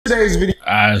Today's video.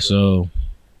 Alright, so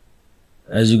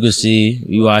as you can see,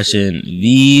 we watching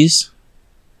VEEZE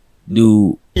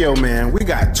do. Yo, man, we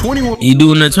got 21. He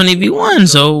doing the 20v1,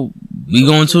 so we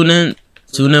gonna tune in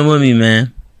with me,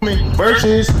 man.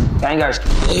 Versus Bangers.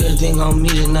 Everything on me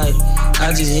tonight.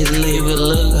 I just hit the lid with a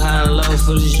look high and low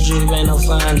for this drip, ain't no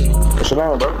finding. what's your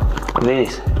name, bro?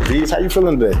 VEEZE. VEEZE, how you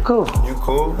feeling today? Cool. You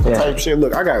cool? Yeah. Type shit.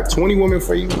 Look, I got 20 women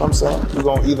for you. You know what I'm saying? We're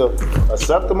gonna either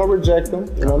accept them or reject them.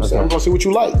 You know what I'm saying? We're gonna see what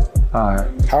you like. Alright.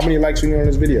 How many likes we need on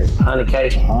this video?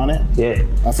 100K. 100? Yeah.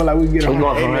 I feel like we can get 100. We're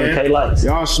going for Hey, 100K man, likes.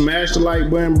 y'all smash the like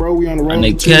button, bro. We on the road to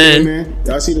 100K. 2 man.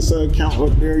 Y'all see the sub count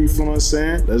up there, you feel what I'm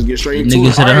saying? Let's get straight into Niggas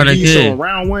it. said Alright, 100K. so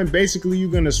round one, basically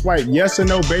you're gonna swipe yes or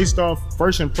no based off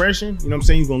first impression. You know what I'm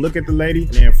saying? You're gonna look at the lady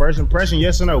and then first impression,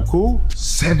 yes or no, cool?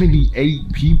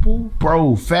 78 people?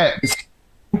 Bro, fat.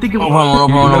 Think No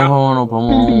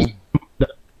promo.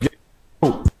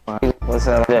 What's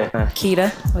up there?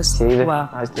 Keita. Keita. Wow.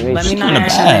 Nice to meet Let me you. know Kinda your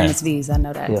actual bad. name is VEEZE. I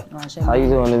know that. Yeah. You wanna show How me? you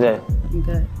doing today? I'm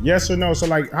good. Yes or no? So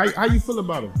like, how you feel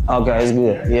about it? Okay, it's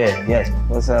good. Yeah, yes.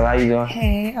 What's up? How you doing?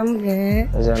 Hey, I'm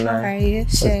good. What's your How are name? you?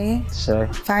 Shay. Shay.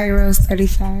 Fire Rose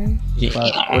 35.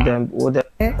 What that?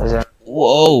 What's your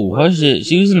Whoa, her shit.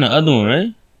 She was in the other one,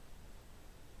 right?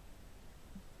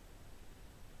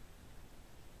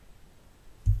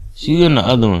 She was in the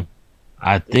other one.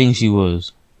 I think she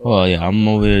was. Oh yeah, I'm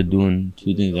over here doing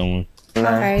two things at once. How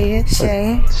are you?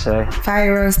 Shay. Shay.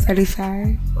 Fire Rose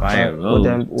 35. Fire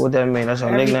What that mean? That's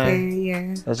your nickname? Everything,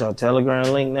 yeah. That's your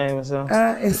Telegram link name or something?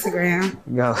 Instagram.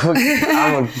 Go.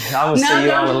 I'm gonna see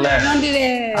you on the left. Don't do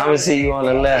that. I'm gonna see you on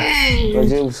the left.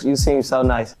 Cause you seem so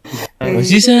nice. What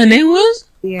she said her name was?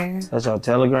 Yeah. That's your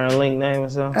Telegram link name or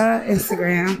something?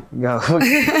 Instagram. Go.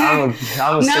 I'm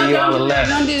gonna see you on the left.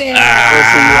 Don't do that.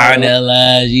 Ah, that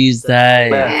lie. She's tight.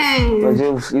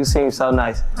 Cause you seem so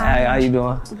nice. Hey, how you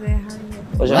doing?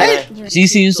 What's your What? name? She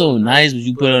seems so nice, but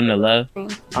you put her on the left. I'm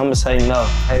gonna say no.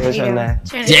 Hey, what's your name?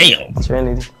 Damn.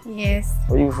 Trinity. Yes.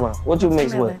 Where you from? What you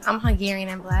mix with? I'm Hungarian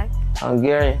and black.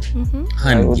 Hungarian? Mm-hmm.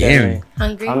 Hey, what that Hungarian. mean?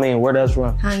 Hungry. I mean, where that's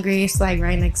from? Hungary. It's like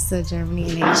right next to Germany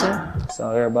and Asia. So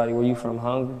everybody, where you from?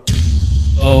 Hungary?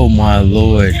 Oh my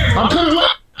lord.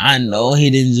 I know he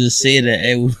didn't just say that.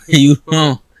 Hey, where you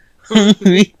from?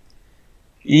 Hungry?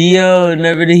 Yo,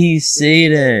 never did he say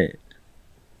that.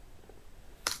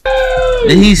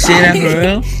 Did he say that for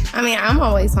real? I mean, I'm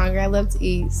always hungry. I love to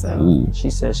eat, so. Ooh. She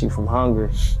said she from Hungary.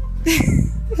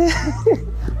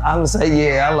 I'm gonna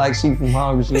say yeah. I like she from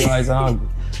Hungary. She always hungry.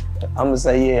 I'm gonna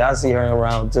say yeah. I see her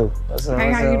around too. What's up?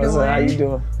 Hey, how you doing? How you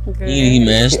doing? Good. He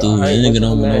mad stupid. Alright, That nigga what's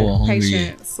don't your know name? what hungry is.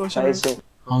 Patience. What's your name? Patient.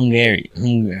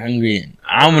 Hungarian.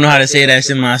 I don't even know how to say that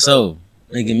shit myself.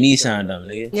 Making me sound dumb,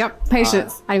 nigga. Yep.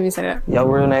 Patience. I didn't even say that. Your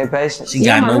real name Patient? She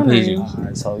got no patience.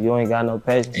 Alright, so you ain't got no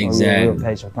patience. Exactly. Or you a real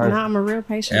patient person. No, I'm a real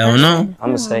patient. Hell no. I'm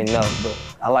gonna say no, but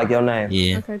I like your name.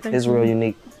 Yeah. Okay, thank It's you. real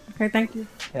unique. Okay, thank you.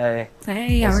 Hey,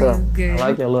 Hey, how what's are up? you? Good. I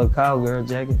like your little cowgirl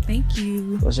jacket. Thank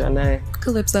you. What's your name?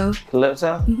 Calypso.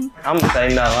 Calypso? I'm gonna say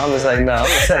no. I'm gonna say no.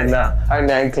 Her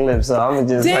name Calypso. I'm gonna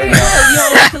just say Damn, no. yo,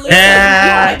 Calypso.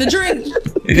 You like the drink?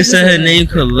 Nigga said her name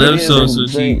Calypso, so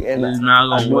she Drink, is and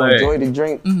not I gonna do work. enjoy the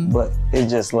drink, but it's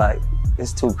just like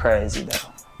it's too crazy though.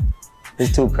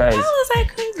 It's too crazy. How is that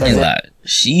crazy? Ain't like,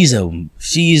 she's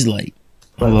like,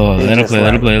 But oh, it's let her just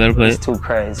play. It's too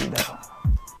crazy though.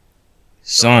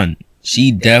 Son,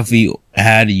 she definitely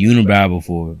had a unibrow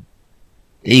before.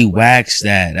 They waxed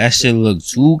that. That shit look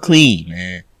too clean,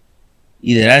 man.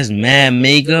 Either that's mad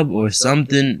makeup or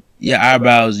something. Your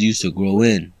eyebrows used to grow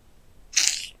in.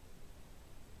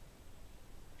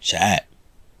 Chat.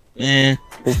 Man.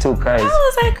 It's too crazy. How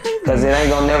is that crazy? Cause it ain't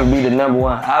gonna never be the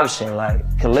 #1 option.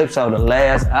 Like Calypso, the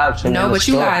last option. No, in the but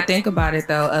you store. gotta think about it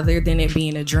though. Other than it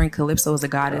being a drink, Calypso is a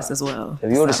goddess as well.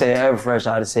 If you would have said Everfresh,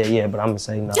 I'd have said yeah, but I'm gonna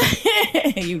say no.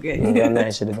 You good? Your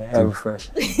name should have been Everfresh.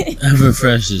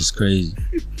 Everfresh is crazy.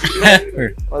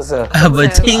 What's up?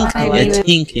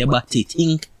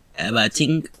 Tink. I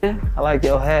like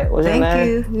your hat. What's your Thank name?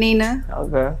 you, Nina.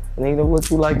 Okay. Nina, what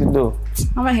you like to do?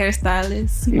 I'm a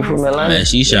hairstylist. You from Atlanta? Man,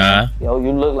 she shy. Yo,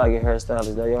 you look like a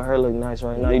hairstylist though. Your hair look nice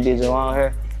right now. You did your own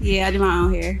hair? Yeah, I do my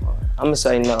own hair. I'm gonna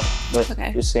say no, but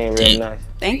Okay. you seem real nice.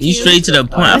 Thank You you. straight to the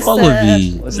point. I fuck with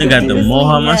these. They got the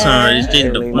mohawk. My son already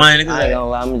straight to the point. I ain't Nigga. gonna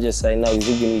lie, I'm gonna just say no. You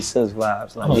give me sus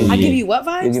vibes. Like Oh, you, yeah. I give you what you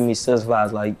vibes? give me sus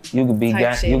vibes. Like you could be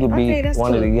Type shit. you could be Okay, that's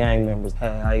one of cool. the gang members.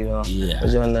 Hey, how you doing? Yeah.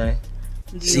 What's your name?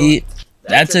 See,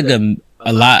 that took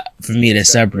a lot for me to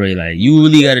separate. Like, you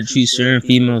really gotta treat certain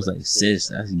females like sis.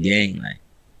 That's gang. Like,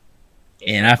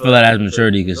 and I feel like that's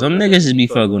maturity because some niggas just be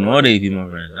fucking with all their female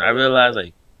friends. I realize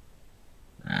like,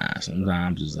 nah,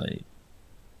 sometimes it's like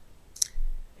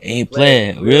ain't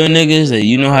playing. Real niggas that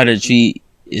you know how to treat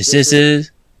your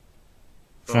sisters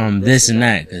from this and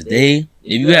that. Cause if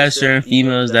you have certain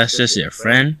females that's just your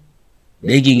friend,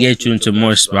 they can get you into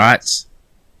more spots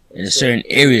in certain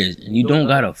areas, and you don't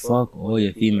gotta fuck all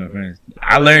your female friends.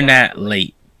 I learned that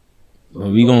late. But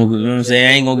we gonna, you know what I'm saying?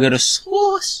 I ain't gonna get a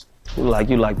sauce. You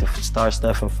like to start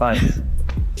stuff and fight.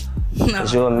 No.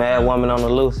 Is you a mad woman on the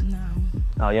loose? No.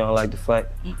 Oh, you don't like to fight?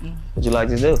 What you like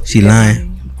to do? She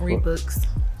lying. Read books.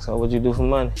 So what you do for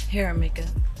money? Hair and makeup.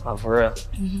 Oh, for real?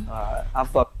 Alright, I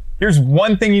fuck. Here's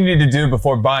one thing you need to do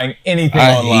before buying anything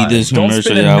I hate online. this Don't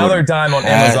commercial, spend y'all. another dime on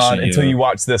Amazon Passion, until yo. you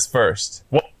watch this first.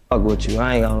 Fuck with you,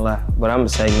 I ain't gonna lie, but I'm gonna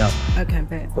say no. Okay,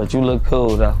 bet. But you look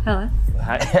cool though. Hello.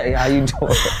 How you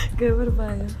doing? Good. What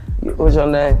about you? What's your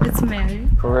name? It's Mary.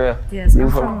 For real? Yes, You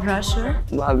I'm from Russia.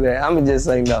 My bad. I'ma just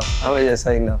say no.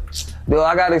 Do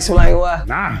I gotta explain why?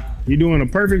 Nah, you doing a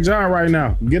perfect job right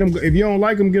now. Get him. If you don't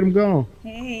like him, get him gone.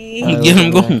 Hey. Get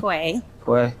him going. Quay.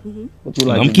 Boy, what you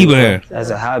like I'm to keeping do her. as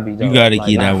a hobby though? You gotta like,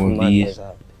 keep not that for one, money, VEEZE. as a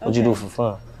hobby. What you do for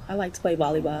fun? I like to play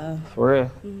volleyball. For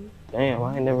real? Damn,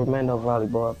 I ain't never met no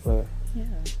volleyball player. Yeah.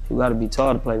 You gotta be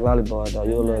tall to play volleyball though.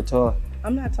 You a little tall.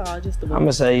 I'm not tall, just a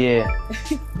I'ma say yeah.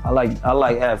 I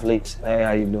like athletes. Hey,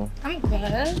 how you doing? I'm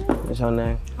good. What's your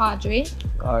name? Audrey.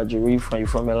 Where you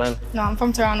from Atlanta? No, I'm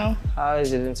from Toronto. How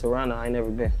is it in Toronto? I ain't never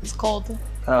been. It's cold.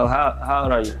 How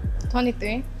old are you?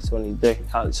 23. 23.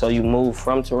 So you moved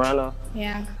from Toronto?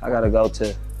 Yeah. I gotta go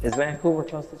to, is Vancouver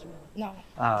close to Toronto? No.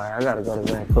 Alright, I gotta go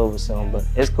to Vancouver soon, but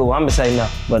it's cool. I'ma say no.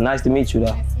 But nice to meet you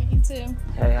though. Nice to meet you too.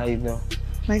 Hey, how you doing?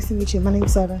 Nice to meet you. My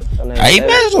name's Sarah. Your name He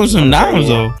is passed on some dimes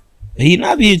though. He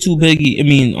not being too picky. I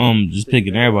mean, just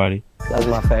picking everybody. That's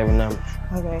my favorite number.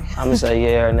 Okay. I'ma say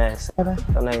yeah or nay. Seven.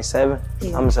 Your name 7?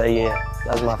 Yeah. I'ma say yeah.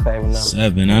 That's my favorite number.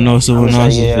 7. I know someone I'ma say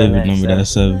else's yeah, favorite man, number. 7. That's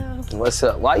 7. What's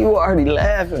up? Why you already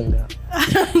laughing though? I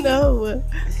don't know.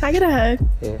 Can I get a hug?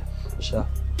 Yeah, for sure.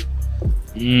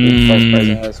 You the first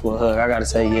person to ask for a hug. I gotta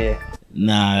say yeah.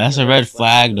 Nah, that's a red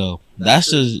flag though. That's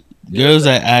just girls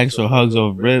that ask for hugs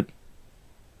off rip.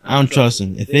 I don't trust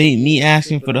them. If it ain't me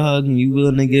asking for the hug and you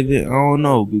willing to give it, I don't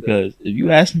know. Because if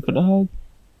you asking for the hug,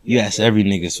 you ask every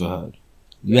nigga for a hug.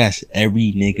 You ask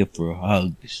every nigga for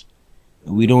hugs.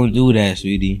 And we don't do that,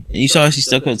 sweetie. And you saw she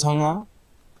stuck her tongue out?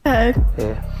 Hug.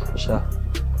 Yeah, for sure.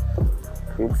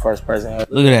 You the first person to ask.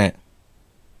 Look at that.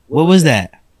 What was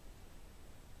that?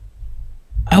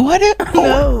 I want it.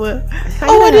 No. I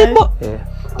want it. Yeah,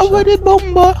 I want it,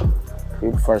 bomba.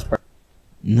 you the first person.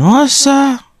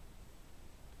 Nossa.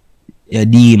 You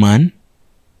demon.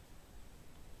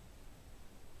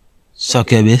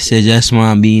 Suck your bitch, you just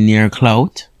want to be near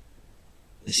clout.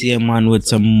 See a man with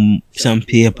some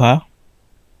paper.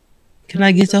 Can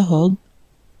I get a hug?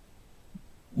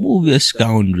 Move your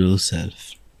scoundrel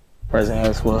self. Person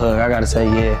asked for a hug. I gotta say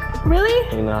yeah.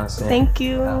 Really? You know what I'm saying? Thank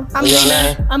you. I'm What's your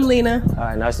Lena. name? I'm Lena.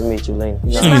 Alright, nice to meet you, Lena. You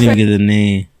She know don't what I'm even get a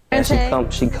name. saying?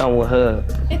 She come with hug.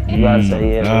 You gotta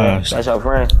say yeah. gosh. That's your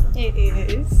friend. It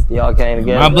is. Y'all came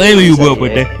together. I'm blaming you, Say bro,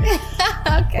 but yeah.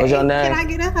 that. Okay. What's your name? Can I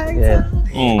get a hug? Yeah.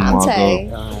 Oh I'm my Tay.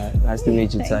 god. Alright, nice to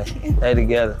meet you, Tay. Stay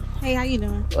together. Hey, how you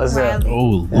doing? What's up?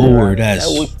 Oh lord, that's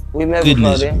We met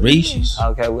goodness before then. gracious.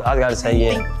 Okay, I gotta say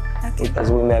yeah. Because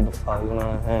we met before, you know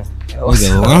what I'm saying? Look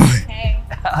at line. Hey.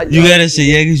 You gotta say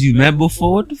yeah because you met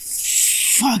before? What the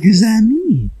fuck does that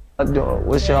mean?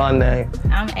 What's your name?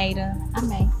 I'm Ada. I'm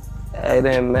May. Ada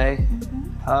and May.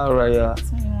 How old are y'all?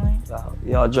 21.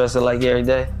 Y'all dress like every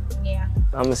day? Yeah.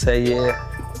 I'ma say yeah.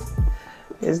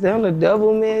 Is them the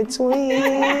double mid twin?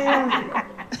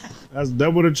 That's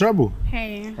double the trouble.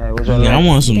 Hey. Hey, what's your Yeah, I name?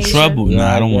 want some Asia. trouble.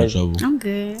 Nah, I don't want Asia. trouble. I'm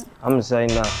good. I'ma say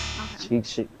no.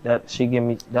 She give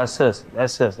me that's sis.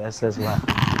 That's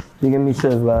vibe. She give me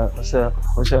sis vibe. What's up?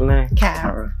 What's your name?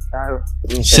 Kara. Kyra.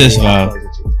 Sis vibe.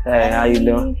 Hey, how you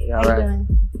doing? You How you alright?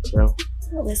 doing? Chill.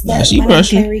 What's Nah, up? she My name's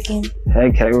pressure. Rican.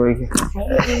 Hey, K-Ricky.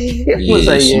 Hey. I'ma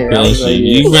say she yeah. I'ma pressure. say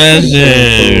You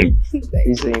yeah. pressure.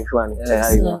 You seem funny. Hey, how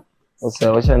What's you doing? up? What's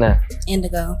up? What's your name?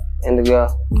 Indigo. Indigo.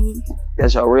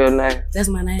 That's your real name? That's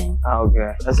my name. Oh,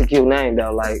 okay. That's a cute name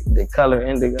though, like the color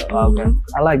indigo. Oh, okay.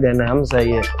 I like that name. I'm gonna say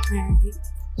yeah.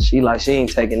 Alright. She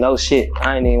ain't taking no shit.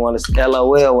 I ain't even want to LOL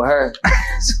with her.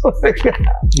 So,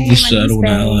 You shut on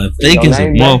that line. Think Your it's a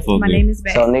name, babe? motherfucker. My name is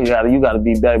Bay. so nigga, you gotta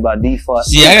be back by default.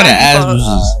 See, I gotta ask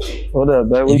bitches. What up,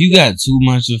 baby? If you got too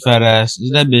much of a fat ass,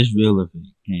 is that bitch real or fake?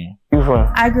 Yeah. You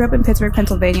from I grew up in Pittsburgh,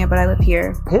 Pennsylvania, but I live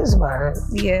here. Pittsburgh?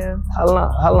 Yeah.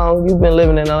 How long you been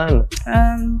living in Atlanta?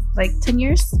 Like 10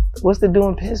 years. What's to do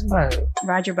in Pittsburgh?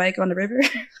 Ride your bike on the river.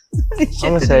 I'm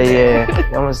gonna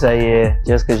say yeah.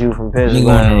 Just cause you from Pittsburgh. You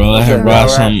gonna roll What's her up, brought alright?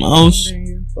 something else?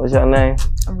 What's your name?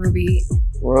 I'm Ruby.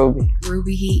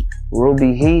 Ruby Heat.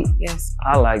 Heat. Yes.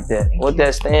 I like that. What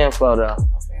that stand for though?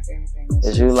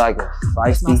 Is you like a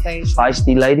my stage.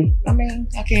 feisty lady? I mean,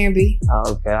 I can be.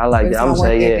 Oh, okay, I like It's that. I'm my gonna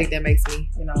work say ethic that makes me,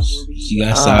 Ruby. She got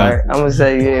All sour. right, I'm gonna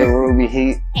say yeah, Ruby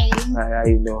Heat. Hey, Like, how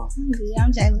you doing? I'm good.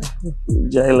 I'm Jayla.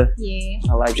 Jayla.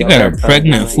 Yeah. I like She your got a haircut.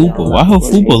 pregnant fupa. Why her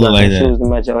What, you fupa look got like some that? shoes to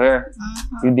match your hair?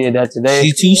 You did that today?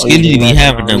 She too Or you skinny to just be matched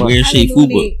having your that own weird I shaped be doing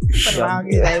fupa. it for the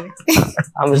longest, baby.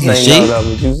 I'm gonna The say shape? no though,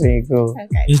 but you seem cool.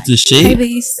 Okay. It's the Hey, shape.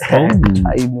 V's. Oh. How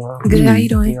you doing? Good, how you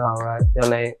doing? You alright? Your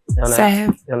name?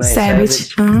 Sav. Your name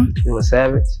Savage. You a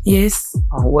savage? Yes.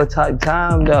 On what type of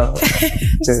time though?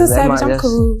 Just a savage. I'm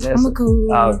cool. I'm a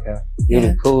cool. Oh, okay. You Yeah.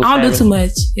 the cool I don't do savage? too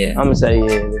much. Yeah. I'm gonna say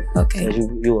yeah. Okay.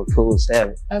 You a cool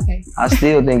savage. Okay. I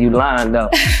still think you lying though.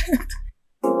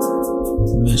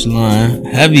 Miss Line.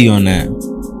 Heavy on that.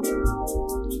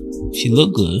 She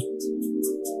look good.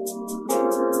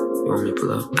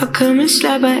 I come and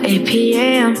slap by 8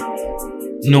 p.m.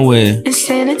 No way. and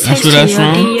send a That's text where to that's your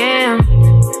from?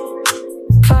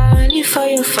 DM. 500 for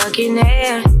your fucking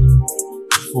ass.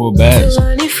 4 bags.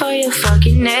 200 for your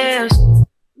fucking nails.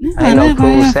 I ain't no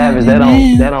cool savage. That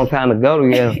don't kind of go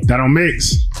together. That don't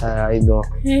mix. How you doing?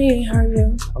 Hey, how are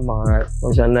you? I'm alright.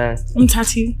 What's your name? I'm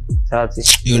Tati. Tati.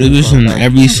 Yo, this bitch in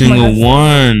every single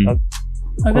one.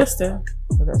 Augusta.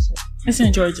 What that say? It's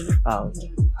in Georgia. Oh,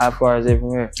 how far is it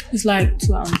from here? It's like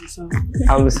 2 hours or so.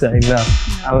 I'm gonna say no.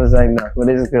 I'm gonna say no. But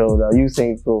it's cool though. You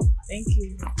seem cool. Thank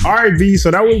you. All right, V. So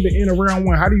that was the end of round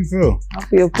 1. How do you feel? I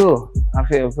feel cool. I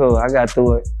got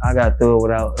through it.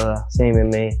 without seeming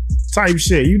mean. Type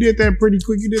shit. You did that pretty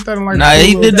quick. You did that in like. Nah,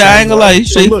 he did that. I ain't gonna lie.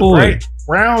 He's So look, straightforward. right?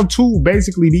 Round 2,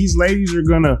 basically, these ladies are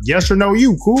gonna yes or no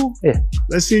you. Cool? Yeah.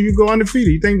 Let's see if you go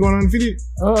undefeated. You think you're going undefeated?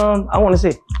 I want to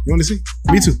see. You want to see?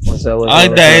 Me too. What's up? I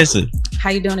like that answer. How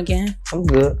you doing again? I'm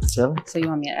good. Chilling. So you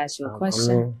want me to ask you a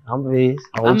question? I'm VEEZE.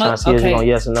 I'm I'm trying to see if okay. you're gonna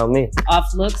yes or no me. Off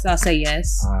looks, I'll say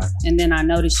yes. All right. And then I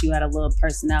noticed you had a little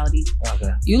personality.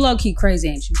 Okay. You low key crazy,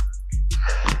 ain't you?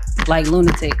 Like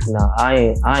lunatic. No,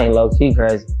 I ain't low key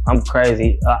crazy. I'm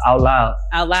crazy out loud.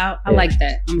 Out loud? I Yeah. like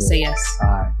that. I'm gonna say yes. All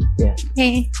right. Yeah.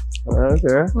 Hey,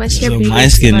 Okay. what's your Some biggest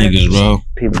light skinned niggas, motivation? bro.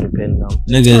 People depend on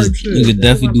me. Niggas, you could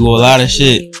definitely do a lot of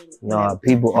shit. No,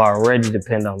 people already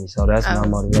depend on me, so that's my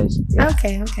motivation. Yeah.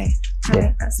 Okay. All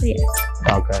right, I'll see it.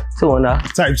 Okay. 2-0.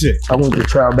 Type shit. I want to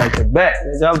try back to back.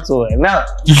 Bitch, I'm 2-0.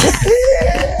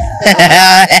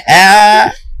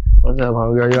 What's up,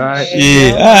 homie girl? You alright?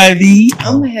 Yeah, alright, V.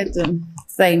 I'm gonna have to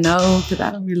say no because I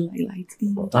don't really like light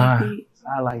skin.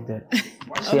 I like that.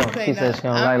 She said she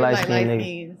don't like light skin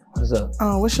niggas. What's up?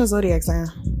 What's your zodiac sign?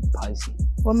 Pisces.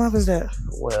 What month is that?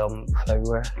 Well,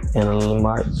 February. And in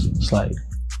March. It's like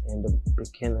in the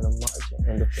beginning of March and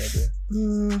end of February.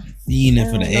 You in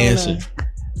there for the answer.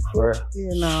 For real.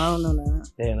 Yeah, no, I don't know that.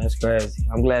 Damn, that's crazy.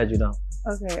 I'm glad you don't.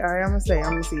 Okay, all right, I'm gonna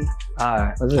see.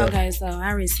 Alright, what's up? Okay, so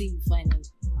I receive funny.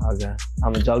 Okay.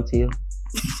 I'm a joke to you.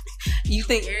 You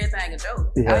think everything a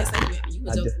joke? Yeah. I ain't say you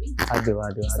a joke to me. I do.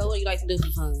 So what you like to do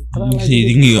for fun? I'm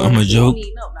a joke.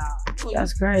 You know, nah.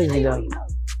 That's crazy though.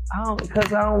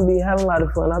 Because I don't be having a lot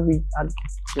of fun. I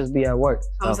just be at work.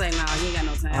 So. I'm saying, nah, you ain't got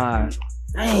no time. Alright.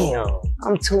 Damn.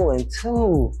 I'm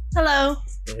 2-2. Hello.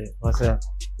 Yeah, what's up?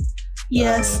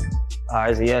 Yes.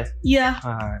 Alright, so yes. Yeah.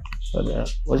 Alright.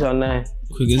 What's your name?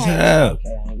 Quick as hell.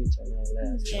 Okay, I'll get your name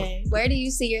last. Okay. Where do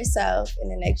you see yourself in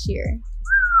the next year?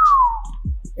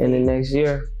 In the next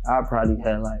year, I'll probably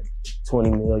have like 20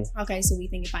 million. Okay, so we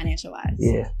thinking financial wise.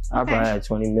 Yeah, I probably had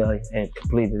 20 million and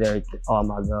completed all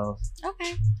my goals.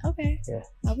 Okay. Yeah.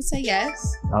 I would say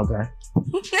yes. Okay.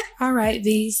 All right,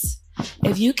 VEEZE.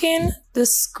 If you can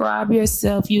describe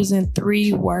yourself using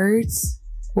 3 words,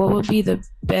 what would be the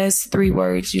best 3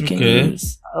 words you can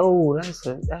use? Oh, that's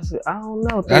a I don't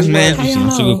know. That's man.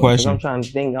 That's a good I'm question. trying to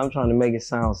think. I'm trying to make it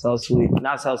sound so sweet.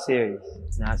 Not so serious.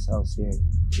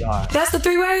 Y'all. That's the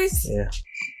 3 words? Yeah.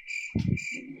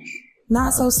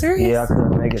 Not so serious? Yeah, I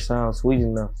couldn't make it sound sweet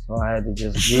enough, so I had to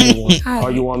just give you one.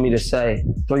 Or you want me to say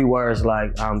 3 words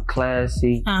like I'm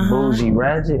classy, bougie,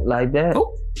 ratchet, like that?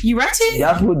 Oh, you ratchet?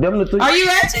 That's what them the 3. Are you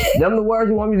ratchet? Them the words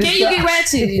you want me to say? Can you get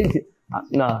ratchet?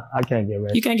 No, I can't get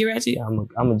ratchet. You can't get ratchet? Yeah,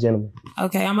 I'm a gentleman.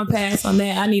 Okay, I'm gonna pass on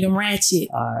that. I need them ratchet.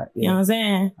 All right. Yeah. You know what I'm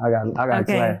saying? I got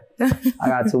class. I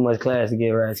got too much class to get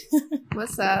ratchet.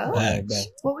 What's up? Facts.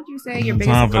 What would you say your No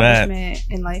biggest time for that. accomplishment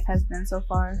in life has been so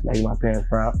far? Make my parents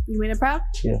proud. You made it proud?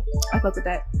 Yeah. I fuck with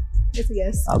that. It's a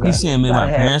yes. Okay. You saying make my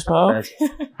Gotta have parents proud? ratchet.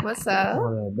 What's up?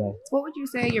 What would you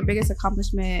say your biggest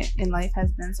accomplishment in life has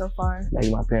been so far?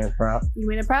 Make my parents proud. You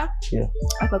made it proud? Yeah.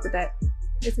 I fuck with that.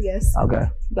 It's a yes. Okay.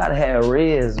 You gotta have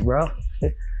Riz, bro.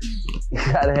 You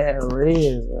gotta have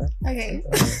Riz, bro. Okay.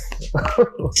 Damn,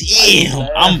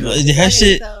 that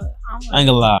shit. I ain't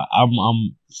gonna lie. I'm.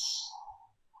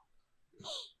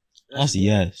 That's a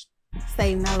yes.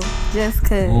 say no, just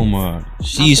cause. Oh my,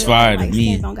 she's fired like at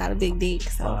me. Don't got a big dick,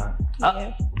 so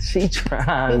yeah. She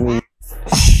trying me.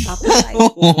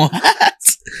 What?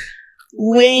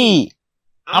 Wait,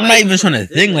 I'm not even trying to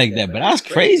think like that, but that's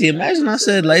crazy. Imagine I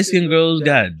said light skinned girls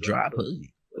got drop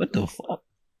pussy. What the fuck?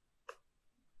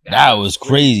 That was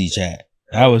crazy, chat.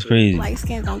 That was crazy. Light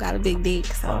skin don't got a big dick,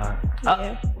 so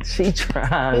yeah. She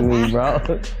trying me, bro.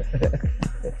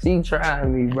 She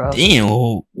trying me, bro. Damn.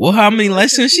 Well, how many light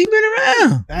skins she been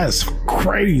around? That's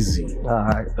crazy.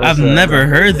 I've never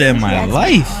heard that in my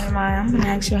life. I'm gonna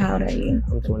ask you, how old are you?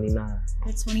 I'm 29.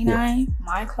 You're 29. Yeah.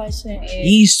 My question is.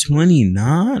 He's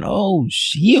 29. Oh,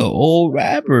 he an old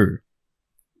rapper,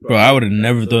 bro. I would have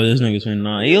never thought this nigga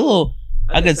 29. He a little.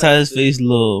 I could tell his face a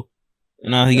little. You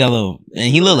know, he got a little,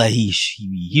 and he look like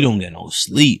he don't get no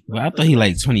sleep. But I thought he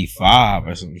like 25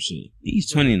 or some shit. He's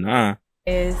 29.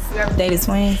 Is you ever dated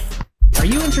twins? Are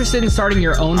you interested in starting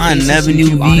your own? I never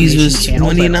knew VEEZE was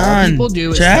 29. People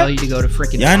do is Chat? tell you to go to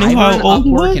freaking. Y'all knew how old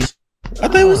he was? I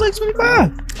thought he was like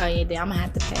 25. Oh yeah, damn, I'm gonna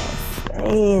have to pass.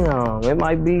 Damn, it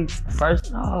might be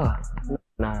first. Oh,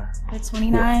 nah. At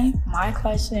 29, my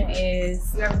question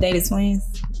is, you ever dated twins?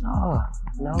 Oh,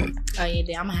 no. Oh yeah,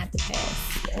 damn, I'm gonna have to pass.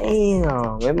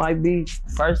 Damn, it might be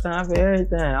first time for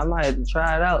everything. I might have to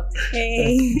try it out.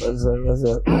 Hey. What's up? What's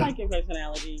up? I like your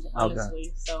personality,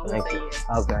 honestly. So I'm gonna say yes.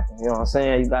 Okay. You know what I'm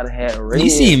saying? You gotta have a real. You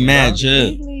seem mad, Do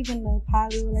you believe in the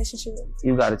poly relationship?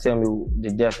 You gotta tell me the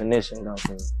definition, don't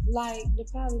you? Like the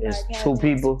poly, it's like two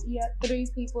people. Yeah, 3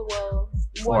 people. Well,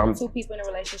 more than 2 people in a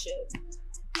relationship.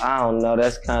 I don't know.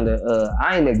 That's kind of.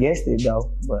 I ain't against it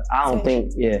though, but I don't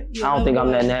think. Yeah, I don't think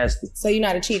I'm that nasty. So you're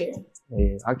not a cheater.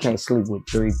 Yeah, I can't sleep with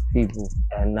 3 people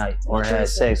at night or have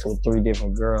sex with 3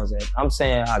 different girls. I'm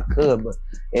saying I could, but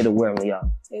it'll wear me out.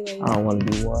 I don't want to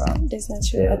be wore out. That's not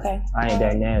true. Yeah. Okay. I ain't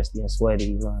that nasty and sweaty.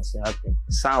 You know what I'm saying? I think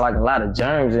it sound like a lot of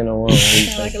germs in the room.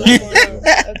 Sound like a lot going on.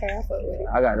 Okay, I fuck with it.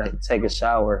 I gotta take a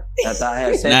shower after I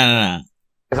had sex. Nah.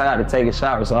 Cause I got to take a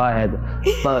shower, so I had to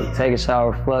fuck, take a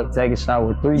shower with 3 different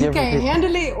people. You can't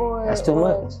handle it, or that's too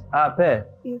much. I pass.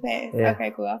 You pass. Yeah.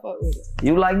 Okay, cool. I fuck with it.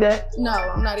 You like that? No,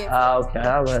 I'm not into it. Okay,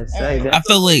 I was about to say that. I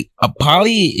feel like a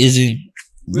poly isn't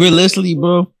realistically,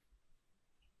 bro.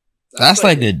 That's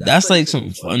like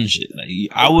some fun shit. Like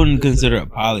I wouldn't consider a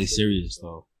poly serious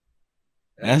though.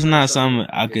 That's not something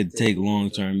I could take long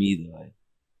term either. Like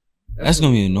that's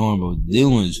gonna be annoying, bro.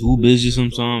 Dealing with 2 bitches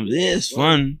sometimes. Yeah, it's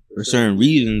fun for certain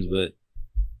reasons, but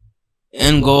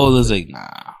end goal is like,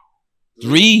 nah.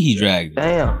 3, he dragged it.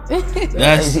 Damn.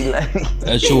 That's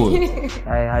yours.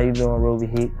 Hey, how you doing, Ruby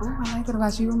Heat? Oh, I like that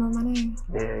about you. You remember my name?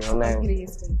 Yeah, your name.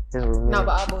 It's no, but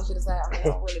all bullshit aside, I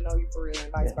don't really know you for real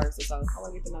and vice versa, so I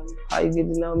want to get to know you. How you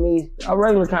get to know me? A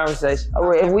regular conversation.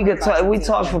 If we could talk, if we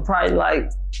talk for probably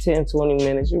like 10, 20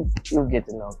 minutes, you'll get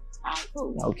to know me. Alright,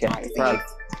 cool. Okay, probably.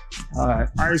 All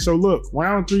right, so look,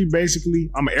 round 3, basically,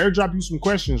 I'm gonna airdrop you some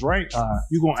questions, right?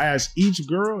 You're gonna ask each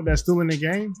girl that's still in the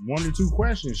game 1 or 2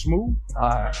 questions, smooth? All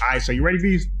right, so you ready,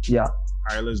 VEEZE? Yeah. All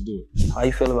right, let's do it. How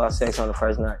you feel about sex on the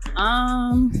first night?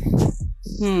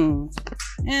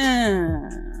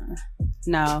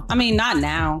 No. I mean, not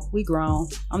now. We grown.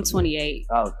 I'm 28.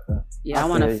 Okay. Yeah, I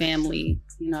want a family,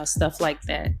 stuff like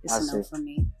that. It's a no for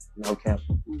me. No cap.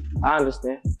 I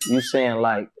understand. You saying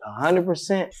like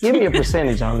 100%? Give me a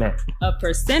percentage on that. A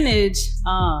percentage?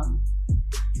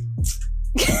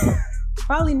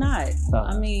 Probably not.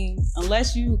 I mean,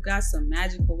 unless you got some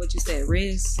magical, what you said,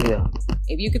 Riz. Yeah.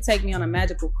 If you could take me on a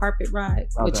magical carpet ride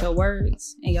with your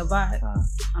words and your vibe,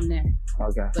 I'm there.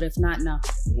 Okay. But if not, no.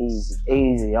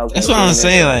 Easy. Okay. That's what I'm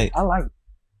saying. Like, I like it.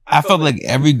 I felt like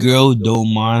every girl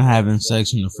don't mind having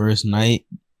sex on the first night.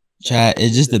 Chat,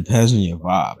 it just depends on your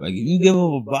vibe. Like, if you give up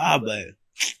a vibe, like,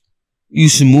 you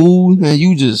smooth and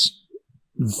you just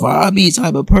vibey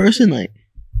type of person, like,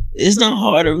 it's not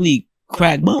hard to really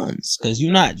crack buns, cause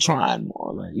you're not trying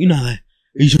more. Like, you're not like,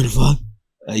 are you trying to fuck?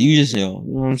 Like, you just, you know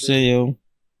what I'm saying, yo?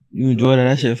 You enjoy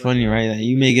that shit funny, right? Like,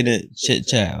 you make it a chit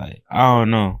chat. Like, I don't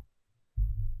know.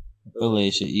 I feel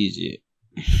like shit easier.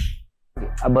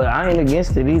 But I ain't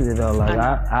against it either, though. Like,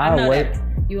 I know wait. that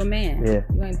you a man. Yeah.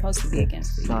 You ain't supposed to be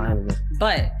against it. No,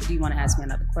 but do you want to ask me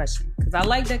another question? Because I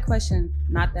like that question,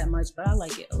 not that much, but I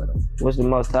like it a little. What's the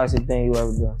most toxic thing you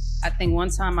ever done? I think one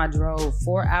time I drove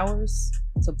 4 hours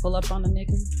to pull up on a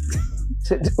nigga.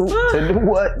 to do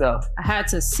what, though? I had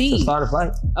to see. To start a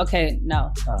fight? Okay,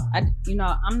 no.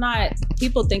 I'm not,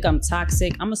 people think I'm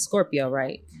toxic. I'm a Scorpio,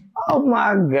 right? Oh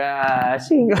my gosh.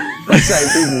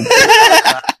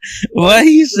 Why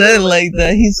he said it like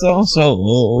that? He sounds so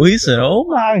old. He said, oh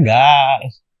my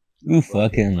gosh. You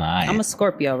fucking lying. I'm a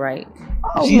Scorpio, right?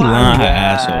 Oh She lying her God.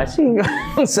 ass off. She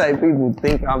gonna say people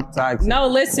think I'm toxic. No,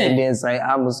 listen. And then say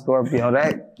I'm a Scorpio.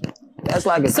 That's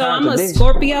like a So I'm a contradiction.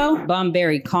 Scorpio, but I'm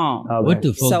very calm. Okay. What the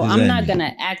fuck So does I'm that not mean?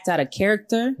 gonna act out of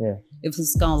character Yeah. if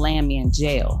it's gonna land me in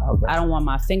jail. Okay. I don't want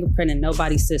my fingerprint in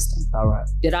nobody's system. All right.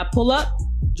 Did I pull up?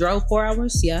 Drove 4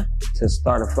 hours? Yeah. To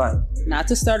start a fight. Not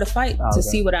to start a fight, Okay. to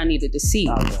see what I needed to see.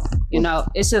 Okay. You know,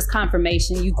 it's just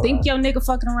confirmation. You think your nigga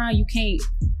fucking around, you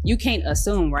can't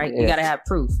assume, right? You Yeah. gotta have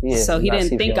proof. Yeah, So he you gotta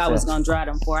didn't see think for I was yourself. gonna drive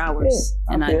them 4 hours,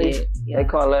 and I feel you. did. Yeah. They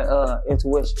call that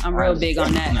intuition. I'm real big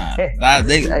on that. Nah,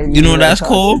 you know that's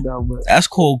cool. That's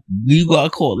cool. You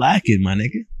got caught lacking, my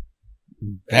nigga.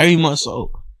 Very much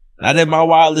so. Not in my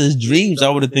wildest dreams, I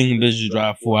would have think bitches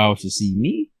drive 4 hours to see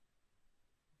me.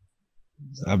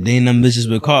 Stop dating them bitches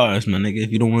with cars, my nigga,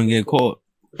 if you don't want to get caught.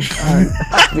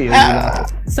 I feel you know.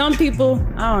 Some people,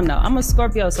 I don't know. I'm a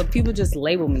Scorpio, so people just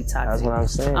label me toxic. That's what I'm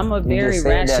saying. I'm a You very just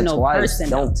said that rational twice. person.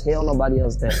 Don't tell nobody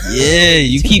else that. Yeah,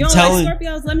 you keep You don't telling. like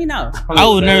Scorpios? Let me know. I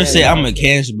would never say I'm a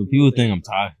Cancer, but people think I'm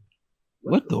toxic.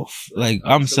 What the like?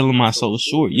 I'm selling myself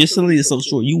short. You're selling yourself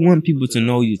short. You want people to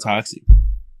know you're toxic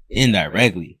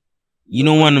indirectly. You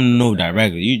don't want them to know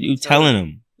directly. You telling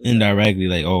them indirectly,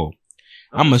 like, oh,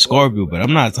 I'm a Scorpio, but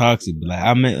I'm not toxic. But like,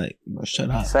 I meant like, shut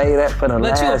up. Say that for the But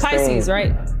last you a Pisces, thing.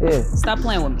 right? Yeah. Stop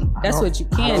playing with me. That's what you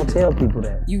I can don't do. tell people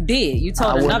that. You did. You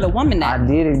told I wouldn't- another woman that. I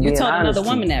did it. You being told another honest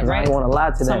woman to you, that, 'cause right? I didn't want to lie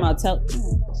to Talking that.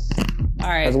 about all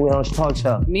right. Because we don't talk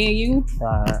shop. Me and you.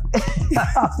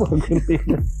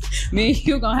 Me and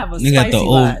you gonna have a Nigga got spicy the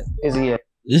old. vibe. Is he?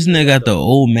 This nigga got the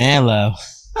old man laugh.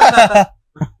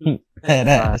 That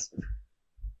ass.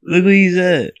 Look what he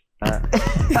said.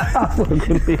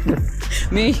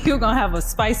 Me and you gonna have a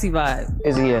spicy vibe.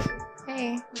 Is he?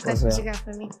 Hey, What's what that? you got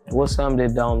for me? What's something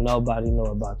that don't nobody know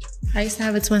about you? I used to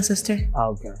have a twin sister.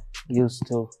 Okay. Used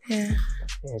to. Yeah.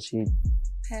 And she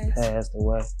Passed. passed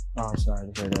away. Oh, I'm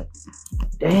sorry to hear that.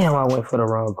 Damn, I went for the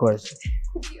wrong question.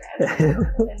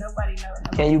 Nobody knows.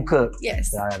 Can you cook?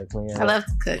 Yes. I gotta clean it I up. love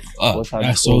to cook. Oh, What type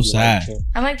that's of food so you like sad. to cook?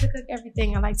 I like to cook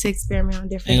everything. I like to experiment on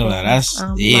different Ain't gonna lie, things. that's-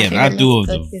 My yeah, favorite I meal do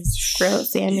to it, cook though. is grilled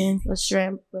salmon with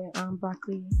shrimp with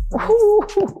broccoli.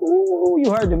 Ooh,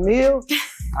 you heard the meal?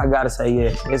 I gotta say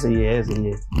yeah. It's a yeah. It's a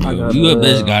yeah. I Yo, gotta, you a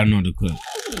bitch gotta know to cook.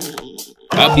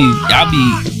 Y'all be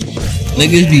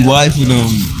niggas be wifing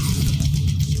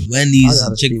Wendy's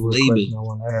and Chick-fil-A bitch. I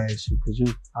want to ask you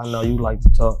because I know you like to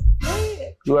talk.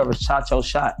 You ever shot your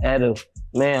shot at a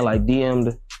man like DM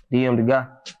the guy?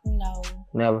 No.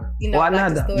 Never. You know, Why like not?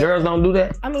 the though? story. Girls don't do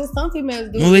that. I mean, some females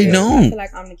do. No, they but don't. I feel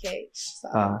like I'm the cage.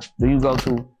 So. Do you go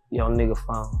to your nigga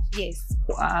phone? Yes.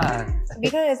 Why?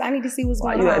 Because I need to see what's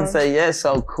Why going you on. had to say yes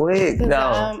so quick though?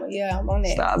 I'm on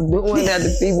that. Stop doing that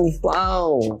to people's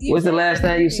phone. What's the last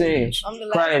thing you seen? I'm the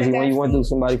last Crazy thing when I you went seen. through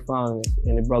somebody's phone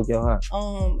and it broke your heart. A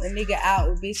nigga out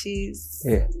with bitches.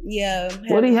 Yeah. Yeah.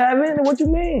 What he having? What you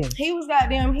mean? He was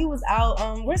he was out.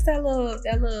 Where's that little?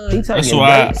 He That's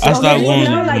why I stopped going.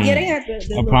 They had the I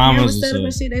little promise camera you setup so.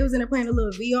 and shit. They was in there playing a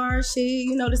little VR shit.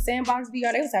 You know, the sandbox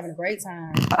VR. They was having a great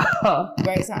time.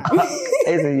 Great time.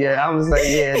 Yeah, I'm gonna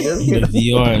say yeah. Just The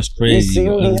VR is crazy. You see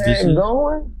what he This had is-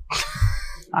 going?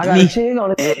 I got a chick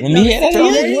on it. Let me hear that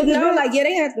again.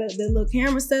 They had the little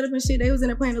camera setup and shit. They was in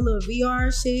there playing a little VR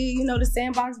shit. You know, the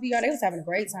sandbox VR. They was having a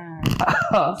great time.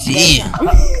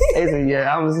 Damn.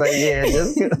 Yeah, I'm gonna say yeah.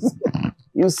 Just 'cause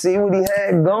you see what he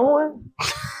had going?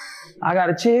 I got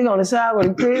a chick on the side with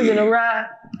a crib and a ride.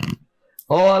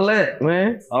 All that,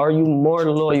 man. Are you more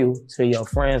loyal to your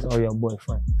friends or your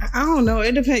boyfriend? I don't know.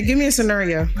 It depends. Give me a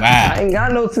scenario. Wow. I ain't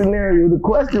got no scenario. The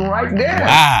question right there.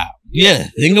 Wow. Yeah,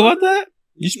 think about that.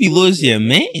 You should be loyal to your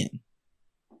man.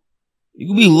 You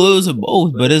can be loyal to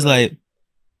both, but it's like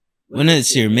when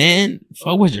it's your man,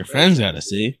 fuck what your friends gotta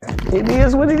say. It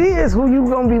is what it is. Who you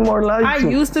gonna be more loyal to? I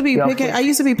used to be Your picking. friend. I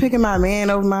used to be picking my man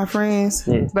over my friends,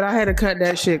 Yeah. but I had to cut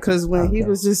that shit because when he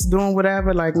was just doing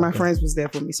whatever, like my friends was there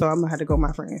for me, so I'm gonna have to go with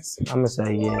my friends. I'm gonna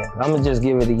say yeah. I'm gonna just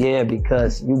give it a yeah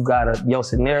because you got your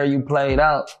scenario you played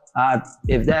out.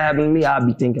 If that happened to me, I'd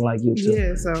be thinking like you too.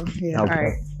 Yeah. So yeah. Okay. All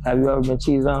right. Have you ever been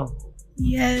cheated on?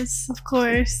 Yes, of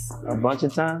course. A bunch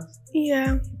of times?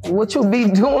 Yeah. What you be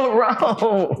doing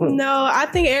wrong? No, I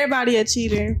think everybody a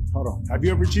cheater. Hold on. Have you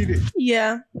ever cheated?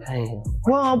 Yeah. Damn.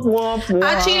 Womp, womp, womp.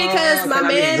 I cheated because my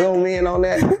man. Zoom in on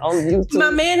that on YouTube. My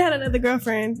man had another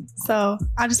girlfriend, so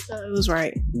I just thought it was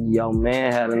right. Your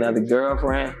man had another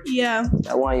girlfriend. Yeah.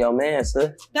 That wasn't your man,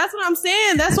 sir. That's what I'm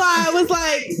saying. That's why I was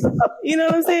like, you know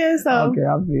what I'm saying? So okay,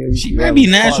 I feel you. She might be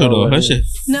natural though. Her shit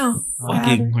no.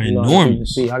 fucking You know,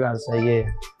 enormous. I gotta say yeah.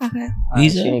 Okay.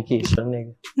 VEEZE? She didn't kiss your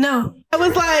nigga. No. I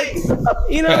was like,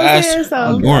 you know Her what I'm ass saying?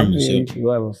 So enormous.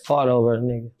 You ever fought over a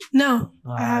nigga? no,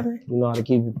 I haven't. You know how to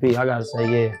keep it P. I gotta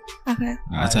say yeah. Okay.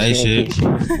 I tell you shit.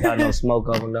 Got no smoke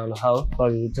up and down the house.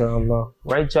 Fuck you talking about.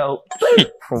 Rachel,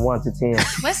 from 1 to 10.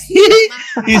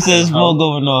 He says smoke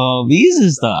over no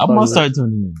VEEZE stuff. I'm gonna start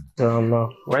tuning in.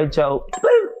 Rachel,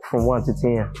 from 1 to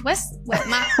 10. What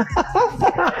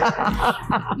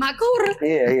my cooter?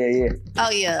 Yeah. Oh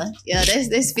yeah.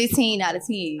 That's 15 out of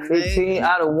 10. 15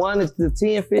 out of 1 to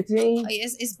 10, 15? Oh, yeah,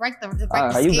 it's break the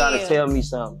Alright, you gotta tell me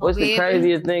something. What's the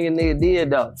craziest thing a nigga did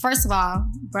though? First of all,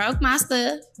 broke my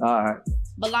stuff. Alright.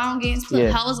 Belongings, put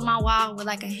holes in my wall with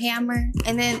like a hammer,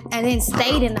 and then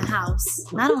stayed in the house.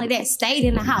 Not only that, stayed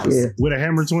in the house. Yeah. With a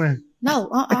hammer twin. No,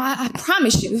 I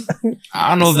promise you. I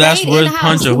don't know if that's worth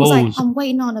punch or He was like, holes. I'm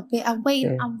waiting on the bed. I'm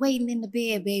waiting in the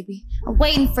bed, baby. I'm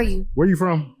waiting for you. Where you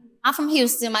from? I'm from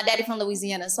Houston. My daddy from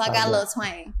Louisiana, so I got a little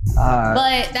twang.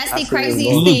 But that's the craziest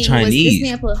You look thing was Chinese. this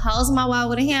man put holes in my wall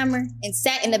with a hammer and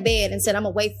sat in the bed and said, "I'm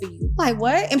gonna wait for you." Like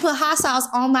what? And put hot sauce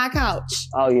on my couch.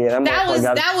 Oh yeah,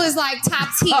 That was like top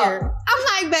tier.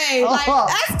 I'm like, babe, like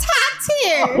that's top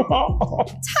tier.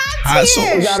 Top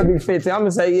tier. You gotta be 15. I'm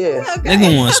gonna say yeah. Okay.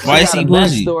 Nigga want spicy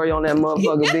pussy. Story on that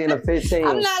motherfucker being a 15.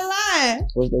 I'm not lying.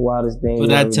 What's the wildest thing? Put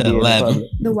that to 11.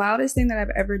 The wildest thing that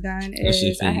I've ever done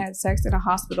is I had sex in a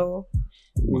hospital.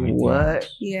 What?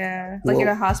 Yeah, like in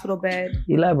a hospital bed.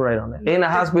 Elaborate on that. In a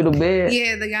hospital bed?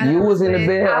 Yeah, the guy. You was in the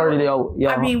bed or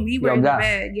I mean, we were in the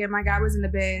bed. Yeah, my guy was in the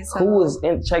bed. So who was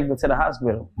checked into the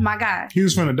hospital? My guy. He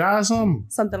was finna die or something?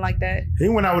 Something like that. He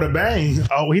went out with a bang.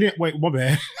 Oh, he didn't. Wait, my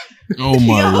bad. Oh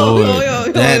my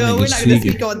lord. That nigga we're not gonna speak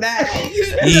tweaking. on that.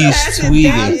 He's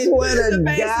tweaking. I swear to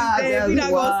God, We're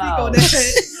not wild. gonna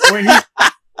speak on that.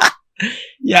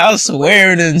 Y'all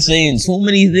swearing and saying too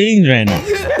many things right now.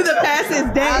 The past is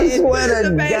dead. I swear to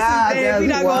the past God, is dead. We're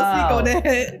not gonna speak on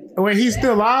that. Wait, he's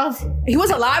still alive? He was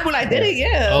alive when I did it.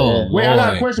 Yeah. Oh, wait, I got a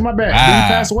Lord. question. My bad. Wow. Did he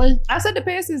pass away? I said the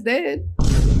past is dead.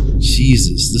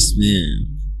 Jesus, this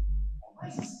man.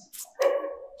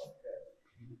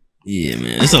 Yeah,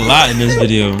 man. There's a lot in this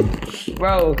video.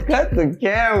 Bro, cut the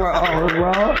camera off,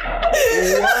 bro.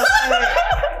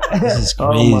 What? This is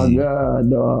Oh crazy. my God,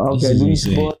 dog. This Okay, is do you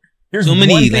insane. spoil? Here's So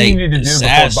many, one thing like, you need to do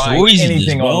sad before buying stories in this,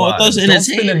 anything bro. I online. thought it was Don't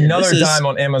spend entertaining. another This is dime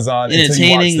on Amazon until you watch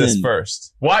entertaining this and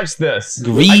first. Watch this.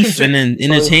 Grief and then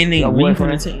entertaining. Your Grief and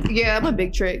boyfriend? entertaining. Yeah, I'm a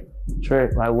big trick.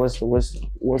 Trick, like what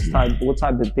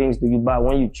type of things do you buy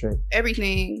when you trick?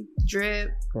 Everything. Drip,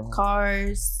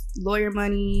 cars, lawyer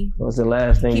money. What's the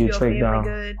last thing Keep you your tricked family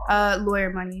on? good.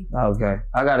 Lawyer money. Okay,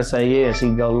 I gotta say yeah. She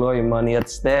go lawyer money at the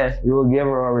stash. You a giver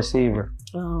or a receiver?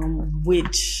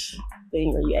 Which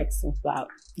thing are you asking about?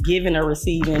 Giving or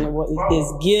receiving? What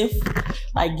is gift?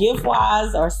 Like gift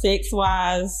wise or sex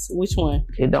wise? Which one?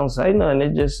 It don't say nothing.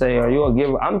 It just say, are you a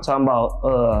giver? I'm talking about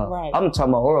Right. I'm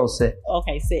talking about oral sex.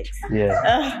 Okay, sex.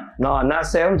 Yeah. No, not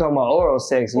say I'm talking about oral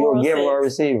sex. You a Oral giver sex. or a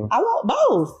receiver? I want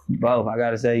both. Both. I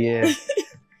gotta say yeah.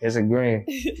 It's a green.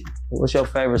 What's your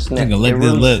favorite snack? Nigga, lick They this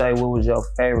really lip. say what was your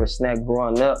favorite snack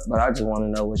growing up, but I just want to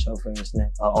know what's your favorite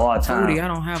snack of all time. Foodie, I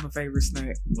don't have a favorite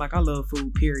snack. Like I love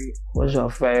food, period. What's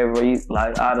your favorite?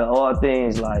 Like out of all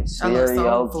things, like I love cereal,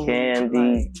 soul food,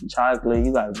 candy, chocolate,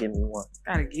 you gotta give me one.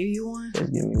 Gotta give you one.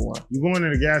 Just give me one. You going to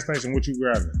the gas station? What you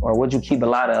grabbing? Or what you keep a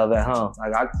lot of at home?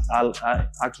 Like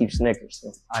I keep Snickers,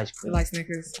 so ice You cream. like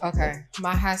Snickers? Okay.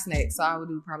 My hot snack. So I would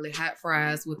do probably hot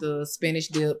fries with a spinach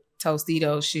dip,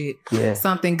 Tostito shit. Yeah.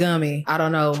 Something gummy. I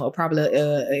don't know. Or probably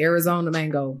Arizona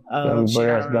mango. Gummy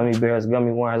bears,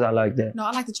 gummy worms. I like that. No,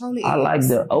 I like the trolley I eggs. like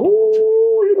the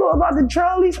you know about the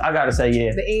trolleys? I gotta say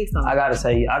yeah. The eggs though. I gotta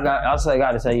say yeah.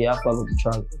 Gotta say yeah. I fuck with the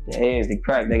trolley. The eggs, the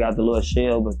crack, they got the little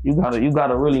shell, but you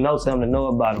gotta really know something to know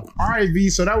about them. All right, V.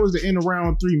 So that was the end of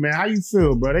round 3, man. How you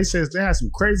feel, bro? They said they had some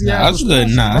crazy Nah, ass. that was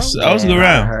good. Nah, I was a good I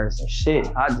round. heard some shit.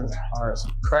 I just heard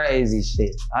some crazy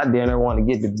shit. I didn't want to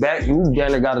get the back. You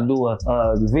didn't got to do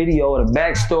a video of the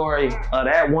backstory of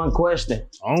that one question.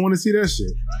 I don't want to see that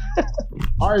shit.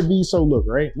 All right, V. So look,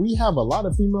 right? We have a lot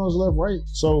of females left, right?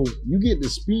 So you get the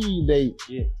speed date,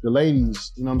 the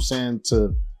ladies, you know what I'm saying,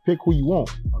 to pick who you want.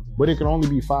 But it can only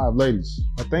be 5 ladies.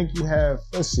 I think you have,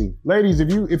 let's see. Ladies,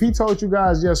 if he told you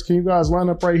guys yes, can you guys line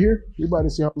up right here? We about to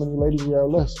see how many ladies we have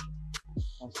left.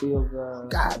 I feel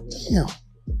God damn.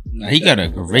 Nah, he got a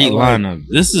great lineup.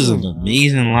 This is an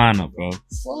amazing lineup, bro.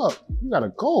 Fuck, you got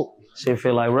a cult. Shit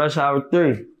feel like Rush Hour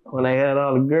 3 when they had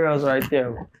all the girls right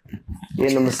there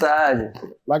getting the massages.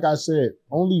 Like I said,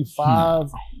 only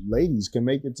 5 ladies can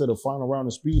make it to the final round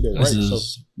of speed date, right? So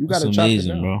you got to chop it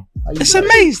down. Bro. It's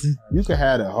amazing. You can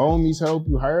have the homies help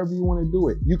you, however you want to do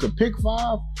it. You could pick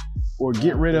 5 or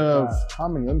get rid of how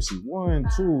many? Let me see. 1,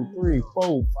 2, 3,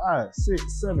 4, 5,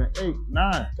 6, 7, 8,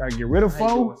 9. Gotta get rid of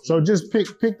 4. So just pick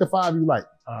the 5 you like.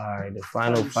 All right, the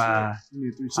final 5.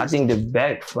 I think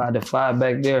the 5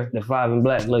 back there, the 5 in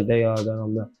black. Look, they all got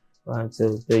on black. 1,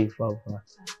 2, 3, 4, 5.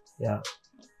 Yeah,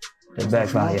 the back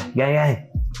 5. Yeah, gang, gang.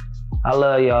 I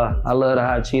love y'all. I love the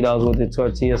hot Cheetos with the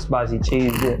tortilla spicy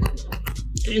cheese dip.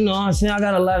 You know what I'm saying? I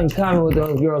got a lot in common with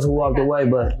those girls who walked away,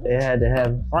 but they had to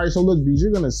have it. All right, so look, VEEZE,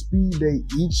 you're gonna speed date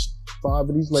each 5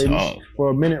 of these ladies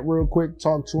for a minute real quick.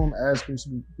 Talk to them, ask them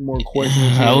some more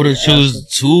questions. I would have chose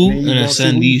 2 and then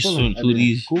send these to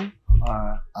these. Cool.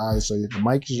 All right, so the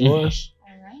mic is yours. All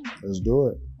right. Let's do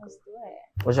it.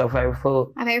 What's your favorite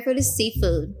food? My favorite food is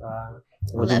seafood.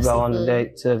 Would you go on a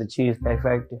date to the Cheesecake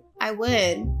Factory? I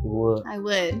would. You would? I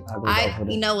would. I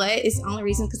you know what? It's the only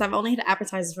reason because I've only had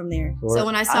appetizers from there. What? So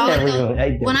when I saw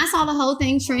when I saw the whole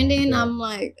thing trending, Yeah. I'm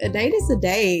like, a date is a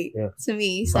date to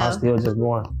me. So I'm still just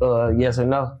going, yes or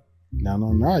no?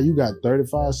 No. You got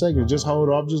 35 seconds. Just hold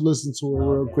off. Just listen to it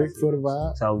real quick for the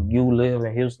vibe. So you live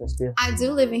in Houston still? I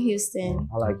do live in Houston.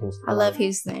 I like Houston. I love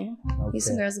Houston. Okay.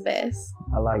 Houston girls are the best.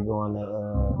 I like going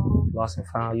to Lost and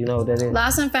Found. You know what that is?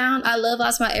 Lost and Found. I love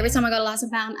Lost and Found. Every time I go to Lost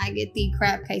and Found, I get the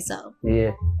crab queso.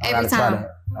 Yeah. Every time.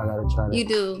 I gotta try that. You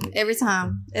do. Every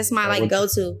time. It's my go-to.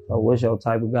 So what's your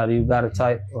type? You got a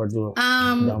type or do it?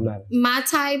 Don't matter. My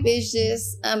type is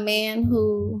just a man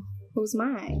who's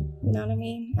mine. You know what I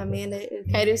mean? A man that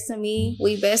caters to me.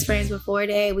 We best friends before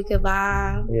that. We could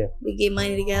vibe. Yeah. We get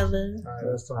money together.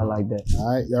 I like that.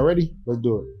 All right, y'all ready? Let's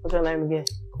do it. What's your name again?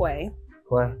 Quay.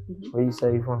 Quay? Where you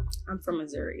say you from? I'm from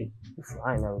Missouri.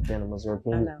 I ain't never been to Missouri.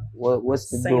 I know. What's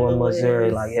the St. do in Missouri?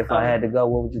 Louis. Like, if I had to go,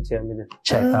 what would you tell me to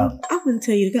check out? I wouldn't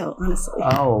tell you to go, honestly.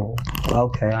 Oh,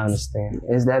 okay, I understand.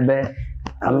 Is that bad?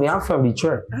 I mean, I'm from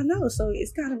Detroit. I know, so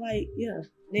it's kind of like,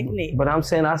 nick. But I'm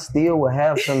saying I still would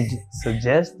have some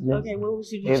suggestions. Okay, what would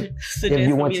you suggest if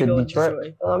you for went me to go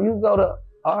Detroit? You go to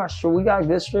our strip. We got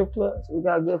good strip clubs. We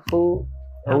got good food.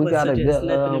 I And we would got a suggest good.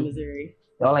 nothing in Missouri.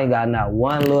 Y'all ain't got not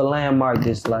one little landmark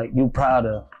that's like you proud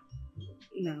of.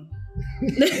 No.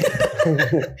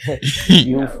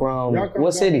 You from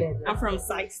what city? I'm from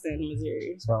Sykeston,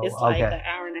 Missouri. So, it's like okay. an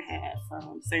hour and a half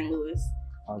from St. Louis.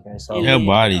 Okay, so Your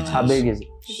body. How big is it?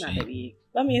 It's not that big.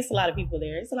 I mean, it's a lot of people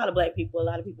there. It's a lot of black people. A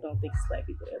lot of people don't think it's black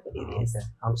people there, but it is. Okay.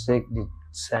 I'm sick.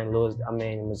 St. Louis. I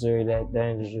mean, Missouri. That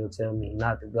dangerous. You'll tell me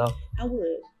not to go. I would.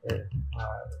 Yeah. All right.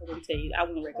 I wouldn't tell you. I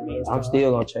wouldn't recommend it. I'm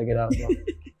still gonna check it out. Though.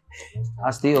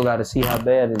 I still gotta see how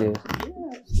bad it is.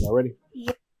 Y'all ready?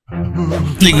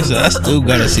 Nigga said I still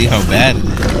gotta see how bad it is.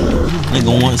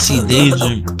 Nigga want to see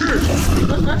danger.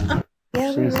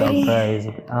 She's so crazy.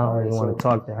 I don't really want to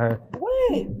talk to her. What?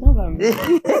 Don't about me.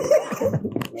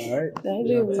 All right. Don't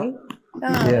do me.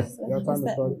 Yeah.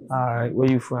 All right. Where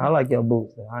you from? I like your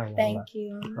boots. Though. I ain't gonna lie. Thank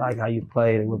you. I like how you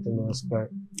played it with the little skirt.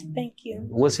 Thank you.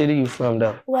 What city you from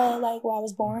though? Well, like where I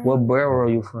was born. What borough are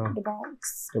you from? The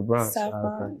Bronx. The Bronx. South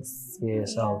Okay. Bronx. Yeah.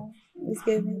 So It's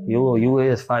given. you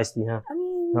is feisty, huh? I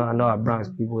mean, I know how Bronx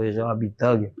people is. Y'all be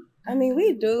thugging. I mean,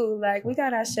 we do. Like, we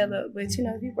got our shell up, but if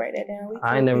you break that down, we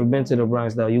I ain't never been to the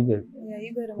Bronx though. You good? Yeah,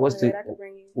 you good. What's the? I can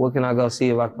bring you. What can I go see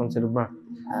if I come to the Bronx?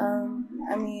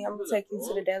 I mean, I'm gonna take you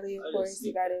to the deli, of course.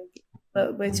 You gotta,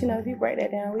 but if you break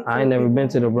that down, we. I ain't never been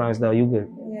to the Bronx though. You good?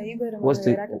 Yeah, you good. What's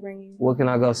the? I can bring you. What can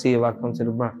I go see if I come to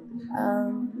the Bronx?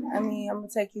 I mean, I'm gonna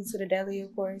take you to the deli,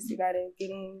 of course. You gotta get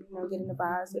in the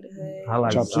vibes with the hood. I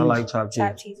like chopped cheese.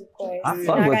 Chopped cheese, of course. I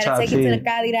fuck with chopped cheese. I gotta take you to the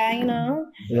calidad,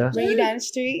 Yeah. Bring you down the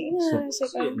street, You She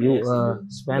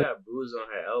Spanish? got bruises on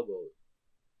her elbow.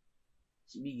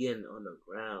 She be getting on the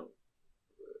ground.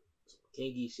 Some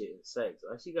kinky shit in sex.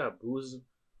 Like she got bruises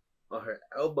on her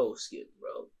elbow skin,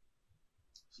 bro.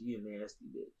 She a nasty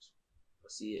bitch. I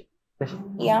see it.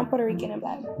 Yeah, I'm Puerto Rican and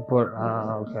black.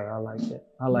 Okay, I like that.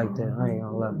 I ain't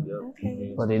gonna lie.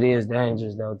 Okay. But it is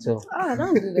dangerous though too. Oh,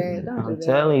 don't do that. Don't do I'm that.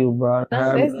 telling you, bro. I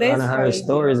That's heard crazy.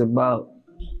 stories about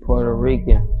Puerto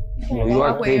Rican, New Well,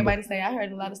 York what people. everybody say. I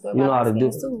heard a lot of stories You know about how to do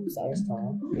Mexicans too. So.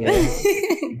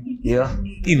 Yeah.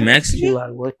 He Mexican. You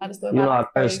like what? You know, I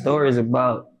heard stories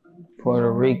about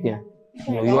Puerto Rican,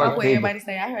 New Well, York what people. everybody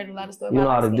say. I heard a lot of stories You know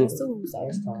about how to do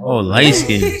Mexicans too. So. Oh, light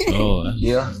skins. Oh,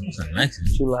 Yeah.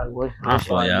 Mexican. You like what? I What's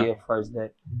your feel ya. idea first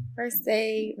date? First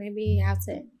date, maybe out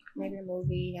to Maybe a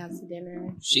movie, out to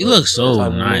dinner. She looks so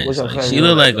nice. Like, she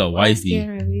look like a wifey.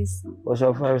 What's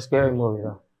your favorite scary movie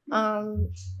though?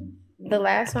 The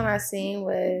last one I seen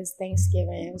was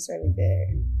Thanksgiving. It was really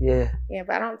good. Yeah. Yeah,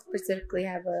 but I don't specifically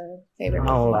have a favorite I movie.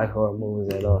 don't like horror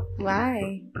movies at all.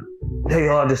 Why? They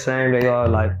all the same. They all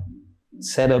like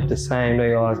set up the same.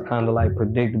 They all kind of like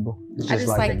predictable. It's I just just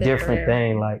like like a the different thrill.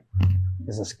 thing. Like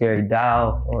it's a scary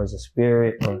doll or it's a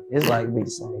spirit. Or it's like be the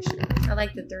same shit. I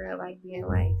like the thrill, like being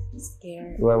like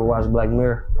scared. You ever watch Black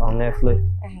Mirror on Netflix?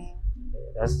 I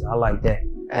have. I like that.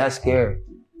 That's scary.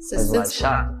 It's like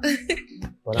shock.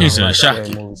 But I He's don't like shock.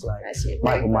 scary movies like That shit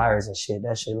Michael right. Myers and shit.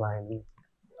 That shit like me.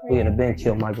 We in the been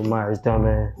killed Michael Myers, dumb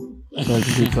man. That's what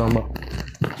you keep talking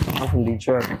about. I'm from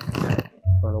Detroit,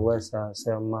 from the west side,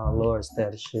 7 Mile Lord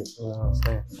status shit. You know what I'm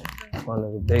saying? One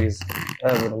of the biggest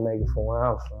ever to make it from where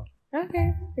I'm from.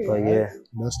 Okay. But yeah,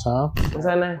 That's Tom. what's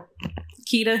that name?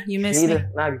 Keita, you missed me. Keita,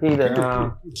 not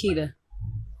Keita. Keita.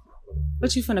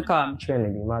 What you finna call me?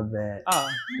 Trinity. My bad. Oh.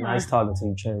 Nice talking to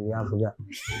you, Trinity. I forgot.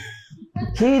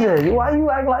 Keita, why you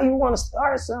act like you want to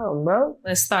start something, bro?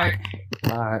 Let's start.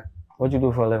 All right. What you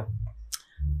do for a living?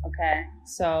 Okay,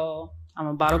 so I'm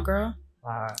a bottle girl.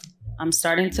 All right. I'm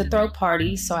starting to throw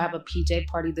parties, so I have a PJ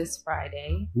party this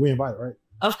Friday. We invited, right?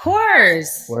 Of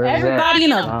course. Where is Everybody that?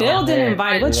 in a Oh, building man.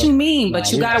 invited. What Yeah. you mean? But Nah,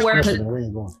 you we gotta wear. Special, we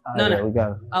ain't going. No, yeah, no. we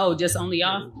got Oh, just only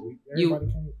y'all. You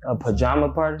a pajama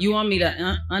party. you want me to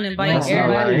uninvite No, It's not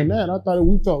everybody? right. Than that. I thought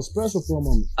we felt special for a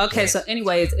moment. Okay, so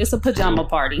anyways, it's a pajama You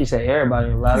party. said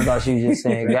everybody invited. I thought she was just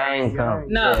saying gang come.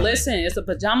 No, Yeah. listen, it's a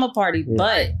pajama party, Yeah.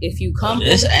 but if you come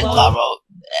This from ain't the bro. club,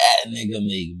 That nigga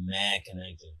make mad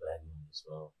connections back in this,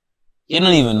 bro. He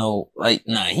don't even know. Like,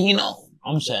 nah, he know.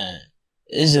 I'm saying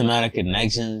it's a matter of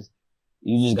connections.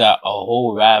 You just got a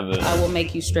whole rabbit. I will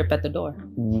make you strip at the door.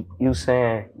 You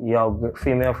saying your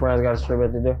female friends got to strip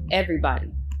at the door? Everybody.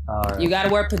 All right. You gotta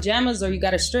wear pajamas or you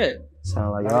gotta strip.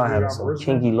 Sound like y'all having some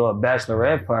kinky little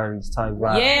bachelorette parties type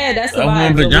vibe. Yeah, that's the I vibe. want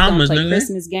where we gonna pajamas, play nigga.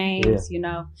 Christmas games, you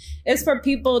know. It's for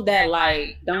people that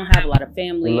like don't have a lot of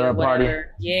family or Love party.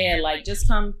 whatever. Yeah, like just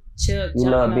come chill. You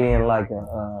jump love on. being like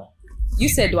a. You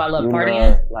said, do I love you partying?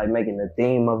 love, like making the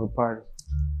theme of a party.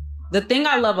 The thing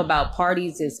I love about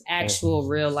parties is actual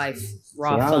real life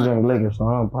raw See, I don't fun. drink liquor, so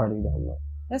I don't party that much.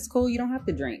 That's cool. You don't have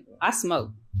to drink. I smoke.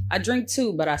 I drink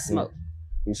too, but I smoke.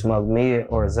 You smoke mid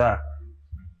or Zach?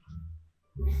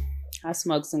 I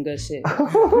smoke some good shit. I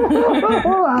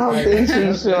don't think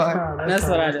she's sure. That's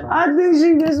what I do. I think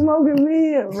she been smoking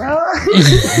mid, bro.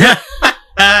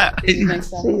 You think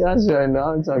so? See, I sure know.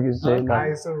 I'm talking shit now.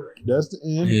 That's the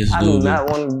end. Yes, I do dude. not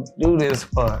want to do this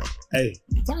part. Hey,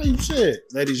 same shit.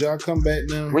 Ladies, y'all come back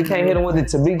now. We can't hit them with it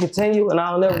to be continued, and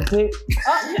I'll never pick.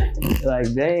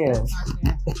 Like, damn.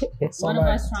 One of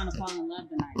us trying to fall in love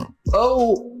tonight.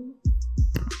 Oh.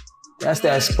 That's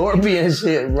that scorpion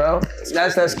shit, bro.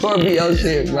 That's that Scorpio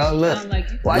shit, bro. Look.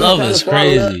 Why you Love trying is to fall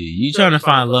in love? crazy. You trying to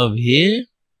find love here?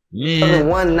 In Man.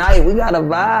 one night, we got a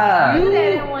vibe. You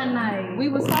did it one night. We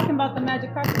was talking about the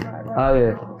magic carpet ride, right? Oh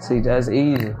yeah, see, that's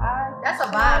easy. That's a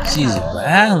vibe. She's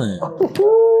violent.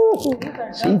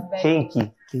 She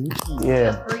kinky.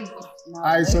 Yeah. All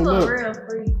right, so look,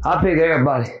 I'll pick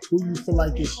everybody. who you feel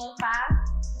like is?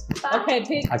 Okay,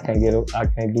 pick. I can't do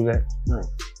that. Bro,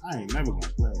 I ain't never gonna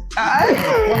play.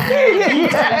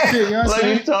 What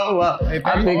you talking about?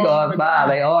 I pick all 5.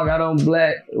 They all got on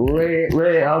black, red.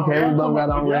 Okay, we both got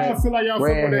on red. Y'all feel like y'all fuck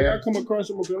Red with that. hair. Y'all come across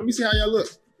them. Let me see how y'all look.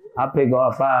 I pick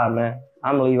all 5, man.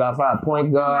 I'm gonna leave out 5.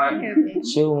 Point guard,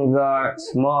 shooting guard,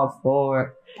 small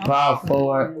forward, power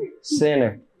forward,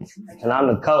 center. And I'm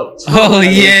the coach. Oh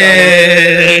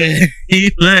yeah.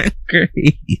 He went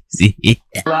crazy.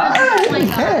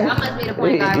 I must be the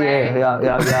point guard, right?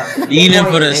 Yeah. Feeding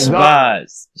for the Point and guard.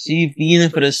 spots. She feeding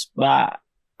for the spot.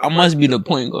 I must be the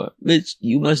point guard. Bitch,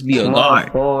 you must be a Small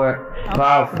guard. forward,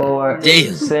 power forward,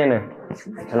 Damn. center.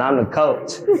 And I'm the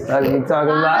coach. That's what you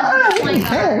talking about?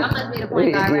 I must be the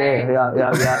point guard,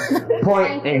 right? Yeah.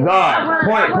 Point and guard.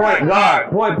 Point guard.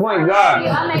 Point guard.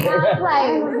 I make all the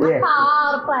plays. Yeah. I call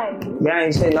all the plays. Gang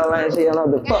shit, no lame shit. I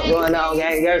know the fuck going on,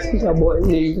 gang. Guys, your boy,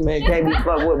 man, can't be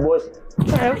fucked with, boys.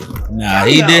 Nah,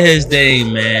 he did his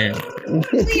thing, man.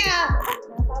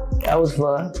 That was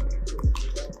fun.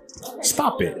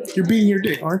 Stop it. You're beating your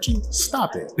dick, aren't you?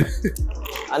 Stop it.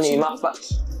 I need my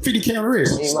 50K on the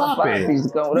wrist. Need my Stop 5 it. piece to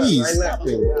go with Please, us right stop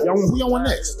it. Who y'all want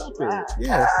next? Stop it.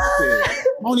 Yeah, stop it.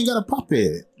 I only got to pop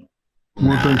it.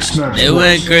 It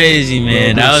went crazy,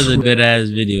 man. That was a good ass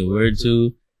video. Word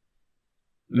 2.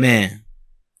 Man.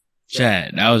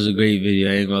 Chad, that was a great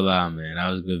video. I ain't gonna lie, man. That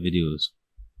was good videos.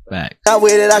 Fact. Not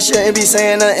with it, I shouldn't be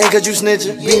saying nothing cause you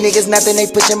snitching. These niggas nothing, they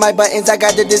pushing my buttons. I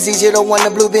got the disease, you don't want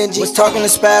the blue Benji. Was talking to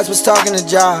Spaz, was talking to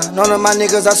Ja. None of my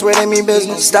niggas, I swear they mean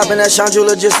business. Stopping at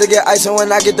Chandula just to get ice, and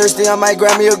when I get thirsty, I might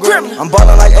grab me a Grammy. I'm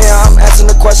ballin' like I'm asking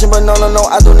the question, but no,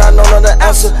 I do not know the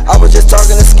answer. I was just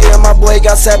talking to Skid, my boy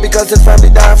got sad because his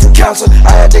family dying from cancer.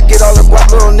 I had to get all the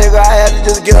guap, little nigga, I had to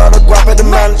just get all the guap at the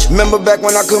manager. Remember back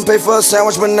when I couldn't pay for a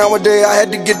sandwich, but nowadays I had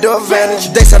to get the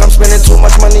advantage. They said I'm spending too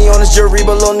much money on this jewelry,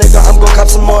 but little nigga, I'm gon' cop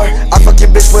some more. I fuck your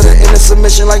bitch with her in a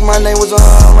submission like my name was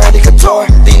Randy Couture.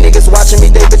 These niggas watching me,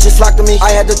 they bitches flock to me.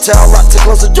 I had to tell Rock to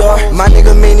close the door. My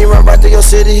nigga mean he run right to your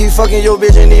city, he fucking your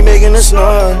bitch and he making a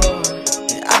snore.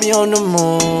 I be on the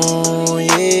moon,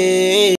 yeah.